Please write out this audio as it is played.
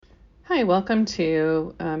Hi, welcome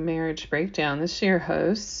to Marriage Breakdown. This is your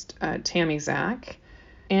host, Tammy Zach.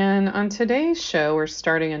 And on today's show, we're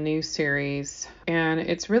starting a new series, and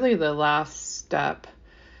it's really the last step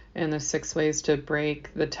in the 6 ways to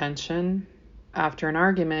break the tension after an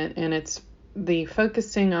argument. And it's the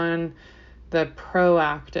focusing on the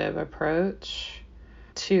proactive approach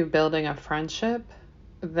to building a friendship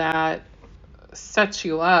that sets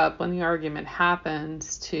you up when the argument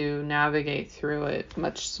happens to navigate through it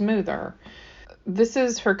much smoother. This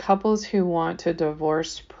is for couples who want to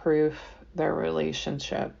divorce-proof their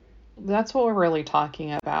relationship. That's what we're really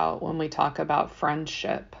talking about when we talk about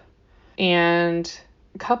friendship. And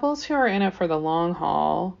couples who are in it for the long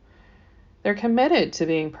haul, they're committed to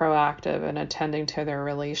being proactive and attending to their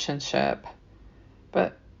relationship,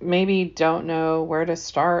 but maybe don't know where to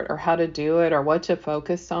start or how to do it or what to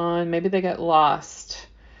focus on. Maybe they get lost.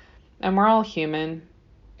 And we're all human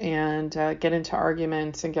and get into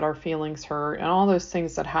arguments and get our feelings hurt and all those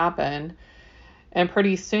things that happen. And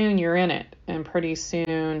pretty soon you're in it. And pretty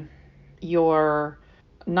soon you're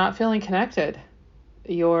not feeling connected.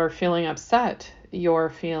 You're feeling upset. You're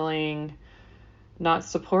feeling not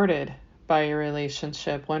supported by your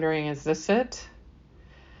relationship, wondering, is this it?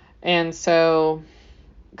 And so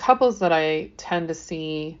couples that I tend to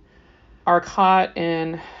see are caught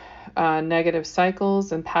in negative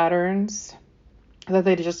cycles and patterns that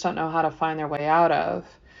they just don't know how to find their way out of.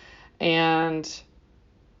 And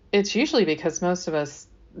it's usually because most of us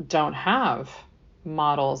don't have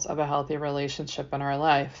models of a healthy relationship in our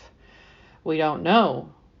life. We don't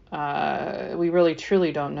know. We really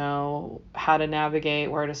truly don't know how to navigate,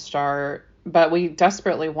 where to start, but we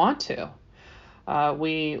desperately want to.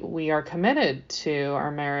 We are committed to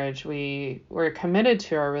our marriage. We're committed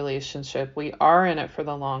to our relationship. We are in it for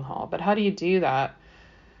the long haul. But how do you do that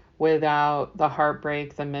without the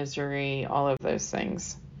heartbreak, the misery, all of those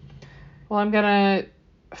things? Well, I'm going to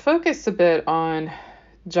focus a bit on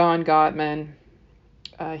John Gottman.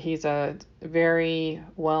 He's a very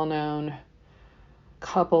well-known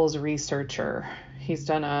couples researcher. He's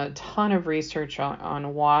done a ton of research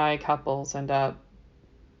on why couples end up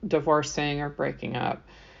divorcing or breaking up.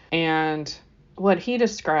 And what he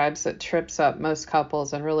describes that trips up most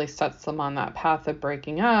couples and really sets them on that path of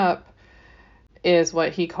breaking up is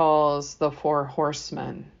what he calls the 4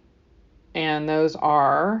 horsemen. And those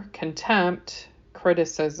are contempt,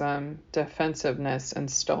 criticism, defensiveness, and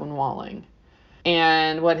stonewalling.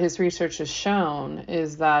 And what his research has shown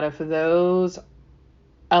is that if those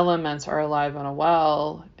elements are alive and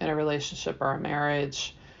well in a relationship or a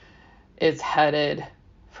marriage, it's headed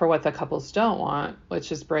for what the couples don't want, which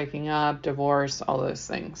is breaking up, divorce, all those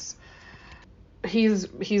things. He's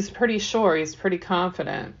pretty sure, he's pretty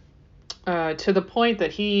confident, to the point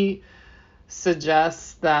that he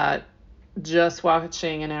suggests that just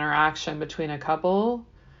watching an interaction between a couple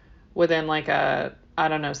within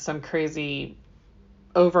some crazy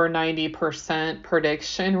over 90%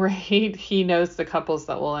 prediction rate, he knows the couples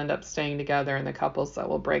that will end up staying together and the couples that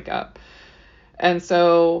will break up. And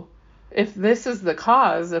so if this is the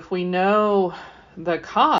cause, if we know the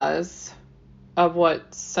cause of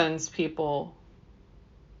what sends people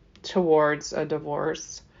towards a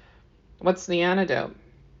divorce, what's the antidote?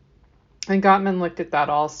 And Gottman looked at that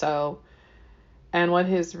also. And what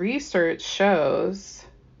his research shows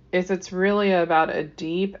is it's really about a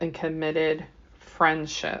deep and committed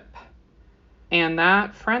friendship. And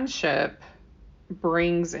that friendship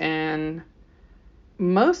brings in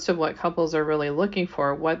most of what couples are really looking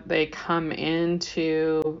for, what they come in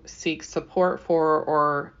to seek support for,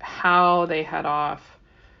 or how they head off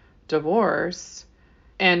divorce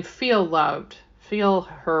and feel loved, feel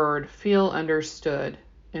heard, feel understood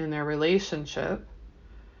in their relationship,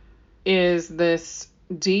 is this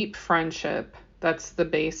deep friendship that's the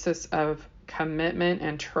basis of commitment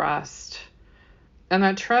and trust. And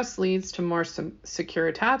that trust leads to more secure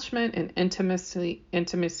attachment and intimacy,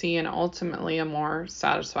 and ultimately a more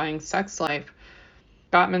satisfying sex life.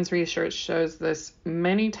 Gottman's research shows this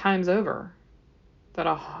many times over, that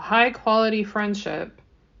a high-quality friendship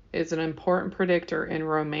is an important predictor in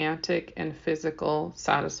romantic and physical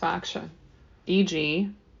satisfaction, e.g.,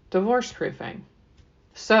 divorce-proofing.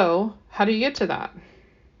 So, how do you get to that?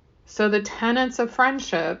 So the tenets of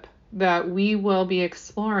friendship that we will be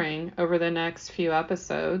exploring over the next few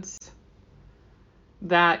episodes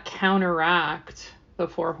that counteract the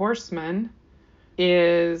 4 horsemen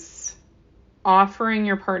is offering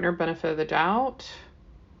your partner benefit of the doubt,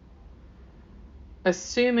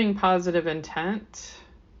 assuming positive intent,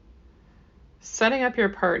 setting up your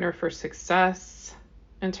partner for success,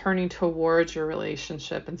 and turning towards your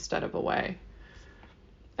relationship instead of away.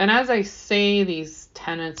 And as I say these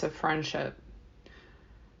tenets of friendship,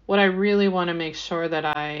 what I really want to make sure that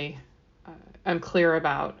I'm clear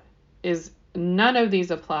about is none of these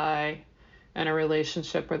apply in a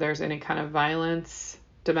relationship where there's any kind of violence,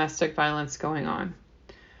 domestic violence going on.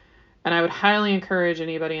 And I would highly encourage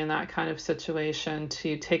anybody in that kind of situation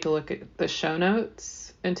to take a look at the show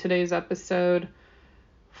notes in today's episode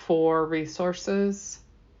for resources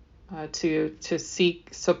to seek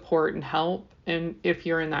support and help, and if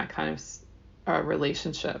you're in that kind of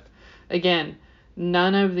relationship. Again,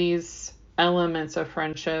 none of these elements of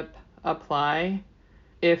friendship apply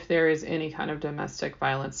if there is any kind of domestic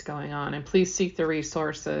violence going on. And please seek the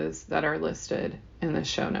resources that are listed in the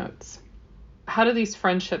show notes. How do these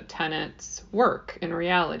friendship tenets work in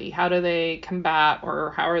reality? How do they combat,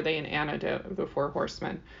 or how are they an antidote of the Four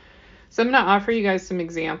Horsemen? So I'm going to offer you guys some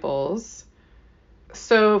examples.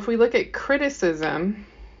 So if we look at criticism,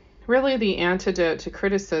 really the antidote to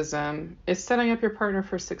criticism is setting up your partner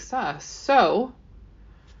for success. So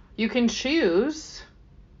you can choose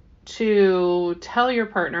to tell your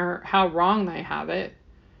partner how wrong they have it,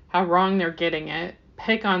 how wrong they're getting it,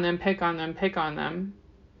 pick on them.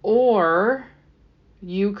 Or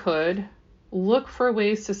you could look for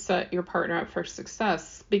ways to set your partner up for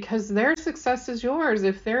success, because their success is yours.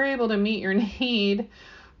 If they're able to meet your need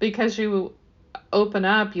because you open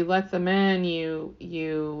up, you let them in,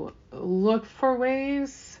 you look for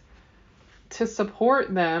ways to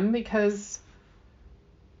support them because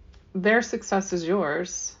their success is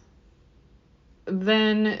yours,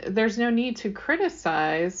 then there's no need to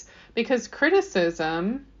criticize, because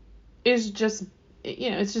criticism is just,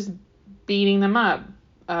 it's just beating them up,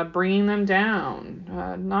 bringing them down,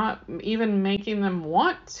 not even making them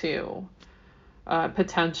want to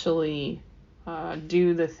potentially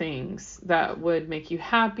do the things that would make you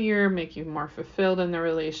happier, make you more fulfilled in the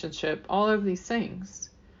relationship, all of these things.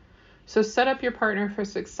 So set up your partner for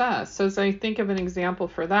success. So as I think of an example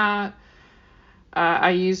for that,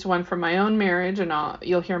 I used one from my own marriage, and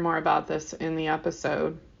you'll hear more about this in the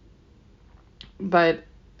episode. But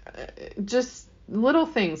just little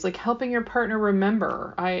things like helping your partner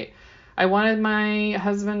remember. I wanted my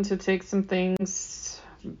husband to take some things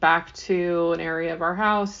back to an area of our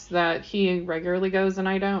house that he regularly goes and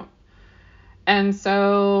I don't. And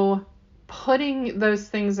so putting those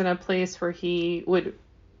things in a place where he would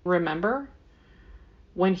remember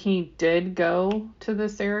when he did go to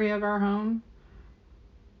this area of our home,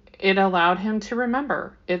 it allowed him to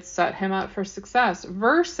remember. It set him up for success,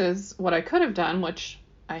 versus what I could have done, which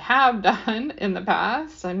I have done in the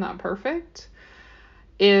past, I'm not perfect,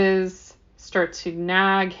 is start to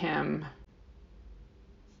nag him.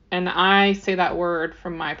 And I say that word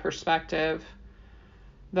from my perspective,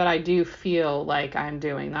 that I do feel like I'm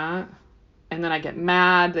doing that. And then I get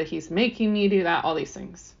mad that he's making me do that, all these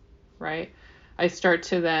things, right? I start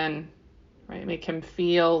to then, make him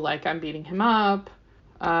feel like I'm beating him up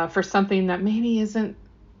for something that maybe isn't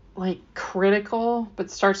critical,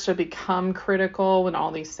 but starts to become critical when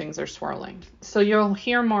all these things are swirling. So you'll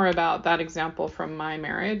hear more about that example from my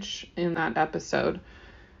marriage in that episode.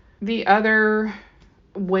 The other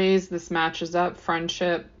ways this matches up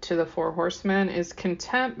friendship to the Four Horsemen is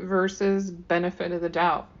contempt versus benefit of the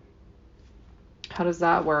doubt. How does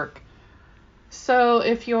that work? So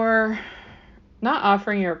if you're not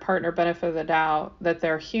offering your partner benefit of the doubt, that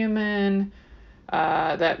they're human,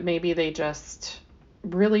 that maybe they just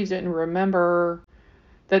really didn't remember,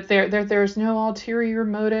 that there's no ulterior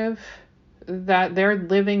motive, that they're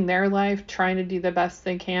living their life trying to do the best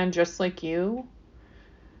they can just like you,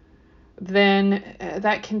 then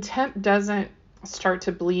that contempt doesn't start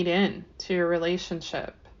to bleed in to your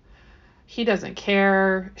relationship. He doesn't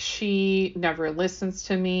care. She never listens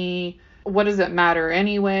to me. What does it matter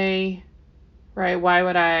anyway? Right? Why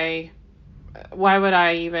would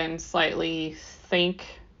I even slightly think?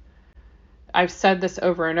 I've said this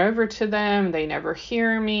over and over to them. They never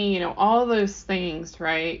hear me. All those things,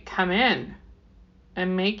 right, come in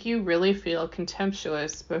and make you really feel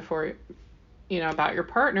contemptuous before, about your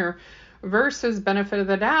partner, versus benefit of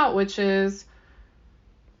the doubt, which is,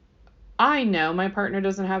 I know my partner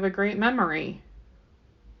doesn't have a great memory.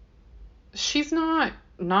 She's not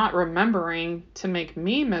remembering to make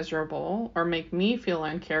me miserable or make me feel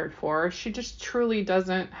uncared for. She just truly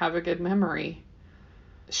doesn't have a good memory.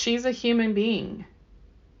 She's a human being.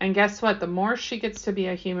 And guess what? The more she gets to be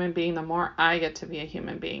a human being, the more I get to be a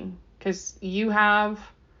human being. Because you have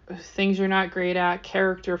things you're not great at,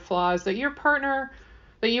 character flaws that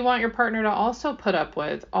you want your partner to also put up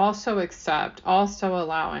with, also accept, also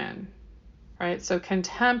allow in. Right? So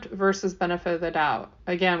contempt versus benefit of the doubt.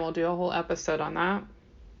 Again, we'll do a whole episode on that.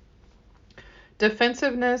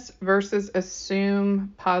 Defensiveness versus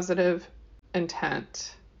assume positive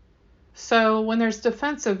intent. So when there's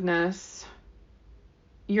defensiveness,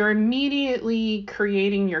 you're immediately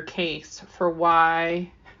creating your case for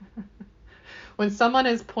why, when someone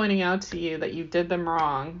is pointing out to you that you did them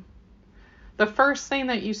wrong, the first thing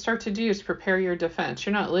that you start to do is prepare your defense.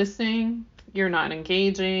 You're not listening, you're not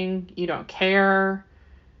engaging, you don't care,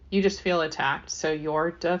 you just feel attacked. So you're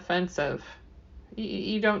defensive.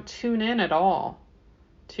 You don't tune in at all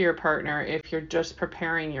to your partner if you're just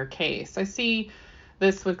preparing your case. I see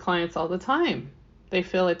this with clients all the time. They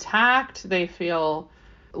feel attacked, they feel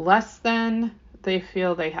less than, they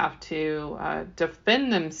feel they have to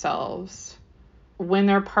defend themselves when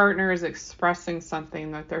their partner is expressing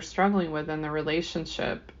something that they're struggling with in the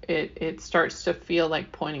relationship. It starts to feel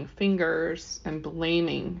like pointing fingers and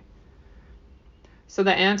blaming. So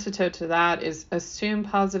the antidote to that is assume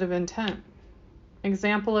positive intent.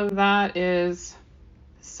 Example of that is,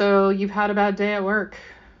 so you've had a bad day at work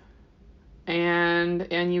and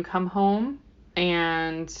you come home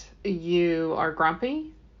and you are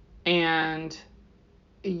grumpy and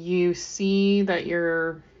you see that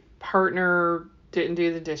your partner didn't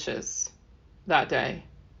do the dishes that day,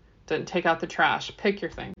 didn't take out the trash, pick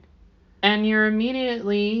your thing. And you're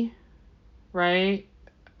immediately, right,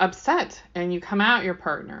 upset and you come at your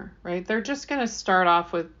partner, right? They're just going to start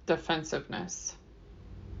off with defensiveness,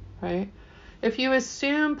 right? If you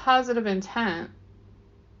assume positive intent,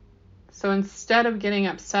 so instead of getting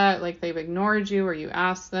upset like they've ignored you or you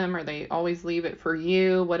ask them or they always leave it for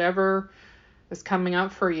you, whatever is coming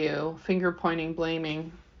up for you, finger pointing,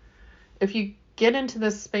 blaming, if you get into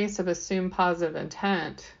this space of assume positive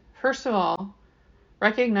intent, first of all,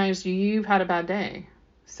 recognize you've had a bad day.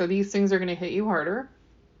 So these things are going to hit you harder.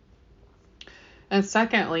 And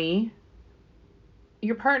secondly,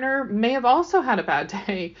 your partner may have also had a bad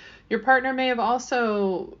day. Your partner may have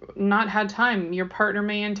also not had time. Your partner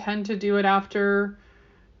may intend to do it after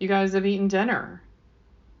you guys have eaten dinner.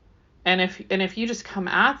 And if you just come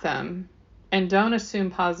at them and don't assume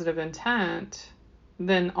positive intent,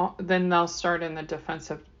 then they'll start in the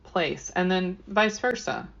defensive place, and then vice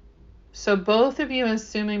versa. So both of you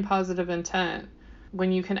assuming positive intent,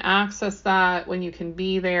 when you can access that, when you can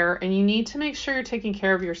be there, and you need to make sure you're taking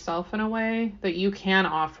care of yourself in a way that you can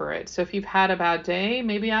offer it. So if you've had a bad day,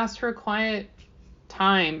 maybe ask for a quiet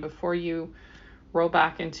time before you roll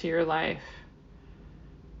back into your life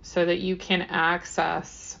so that you can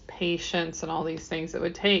access patience and all these things it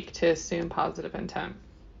would take to assume positive intent.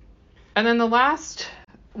 And then the last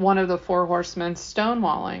one of the four horsemen,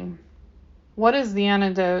 stonewalling. What is the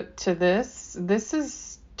antidote to this? This is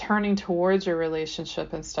turning towards your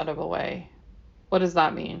relationship instead of away. What does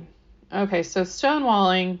that mean? Okay, so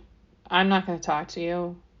stonewalling, I'm not going to talk to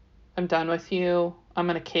you. I'm done with you. I'm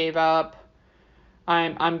going to cave up.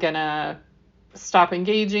 I'm going to stop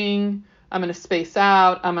engaging. I'm going to space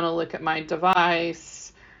out. I'm going to look at my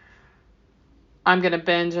device. I'm going to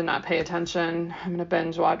binge and not pay attention. I'm going to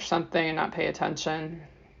binge watch something and not pay attention.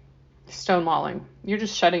 Stonewalling. You're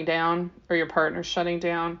just shutting down, or your partner's shutting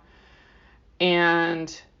down.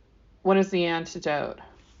 And what is the antidote?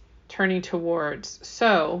 Turning towards.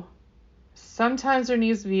 So sometimes there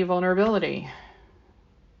needs to be vulnerability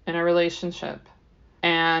in a relationship.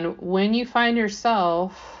 And when you find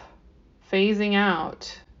yourself phasing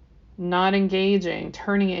out, not engaging,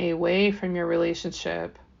 turning away from your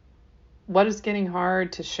relationship, what is getting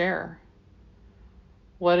hard to share?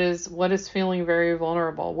 What is feeling very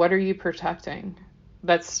vulnerable? What are you protecting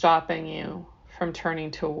that's stopping you from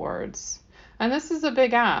turning towards? And this is a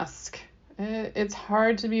big ask. It's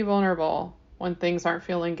hard to be vulnerable when things aren't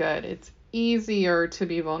feeling good. It's easier to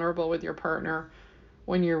be vulnerable with your partner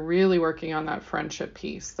when you're really working on that friendship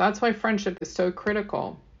piece. That's why friendship is so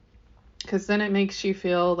critical, because then it makes you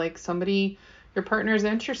feel like your partner's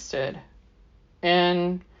interested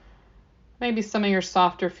in maybe some of your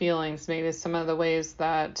softer feelings, maybe some of the ways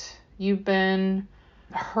that you've been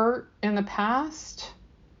hurt in the past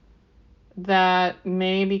that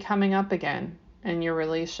may be coming up again in your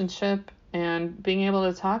relationship, and being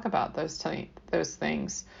able to talk about those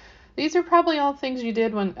things. These are probably all things you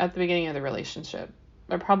did at the beginning of the relationship.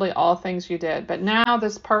 They're probably all things you did, but now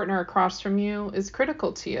this partner across from you is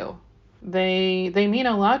critical to you. They mean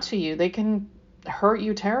a lot to you. They can hurt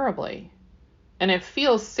you terribly. And it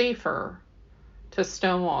feels safer to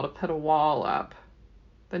stonewall, to put a wall up,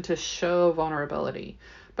 than to show vulnerability.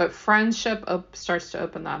 But friendship starts to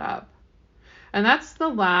open that up. And that's the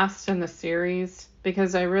last in the series,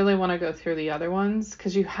 because I really want to go through the other ones,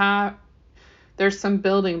 because there's some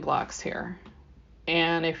building blocks here.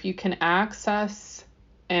 And if you can access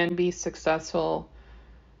and be successful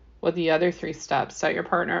with the other 3 steps. Set your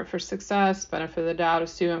partner up for success, benefit of the doubt,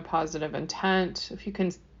 assume positive intent. If you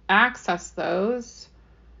can access those,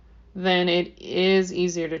 then it is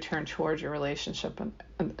easier to turn towards your relationship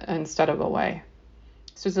instead of away.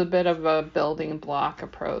 So it's a bit of a building block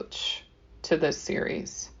approach to this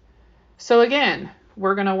series. So again,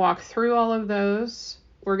 we're going to walk through all of those.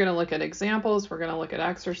 We're going to look at examples. We're going to look at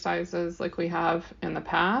exercises like we have in the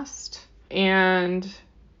past. And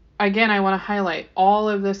again, I want to highlight all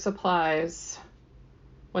of this applies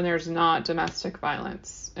when there's not domestic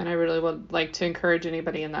violence. And I really would like to encourage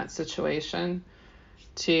anybody in that situation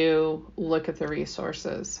to look at the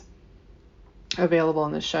resources available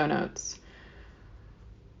in the show notes.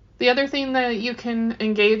 The other thing that you can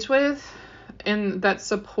engage with and that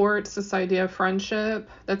supports this idea of friendship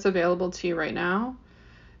that's available to you right now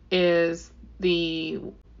is the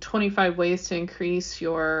 25 ways to increase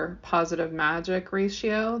your positive magic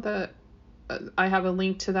ratio. That I have a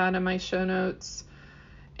link to that in my show notes.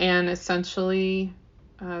 And essentially,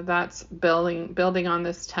 that's building on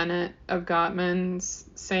this tenet of Gottman's,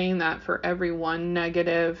 saying that for every 1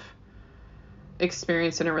 negative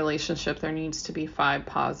experience in a relationship, there needs to be 5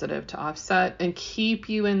 positive to offset and keep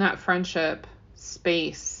you in that friendship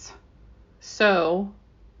space. So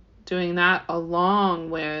doing that along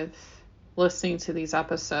with listening to these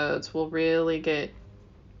episodes will really get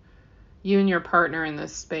you and your partner in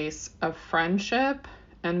this space of friendship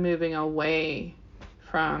and moving away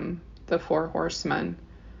from the 4 horsemen.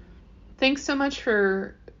 Thanks so much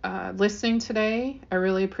for listening today. I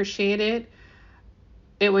really appreciate it.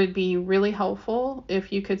 It would be really helpful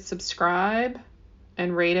if you could subscribe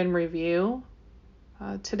and rate and review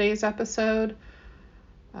today's episode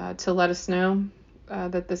to let us know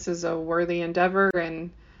that this is a worthy endeavor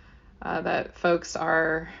and that folks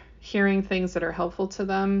are hearing things that are helpful to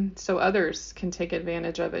them so others can take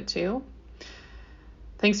advantage of it too.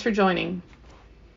 Thanks for joining.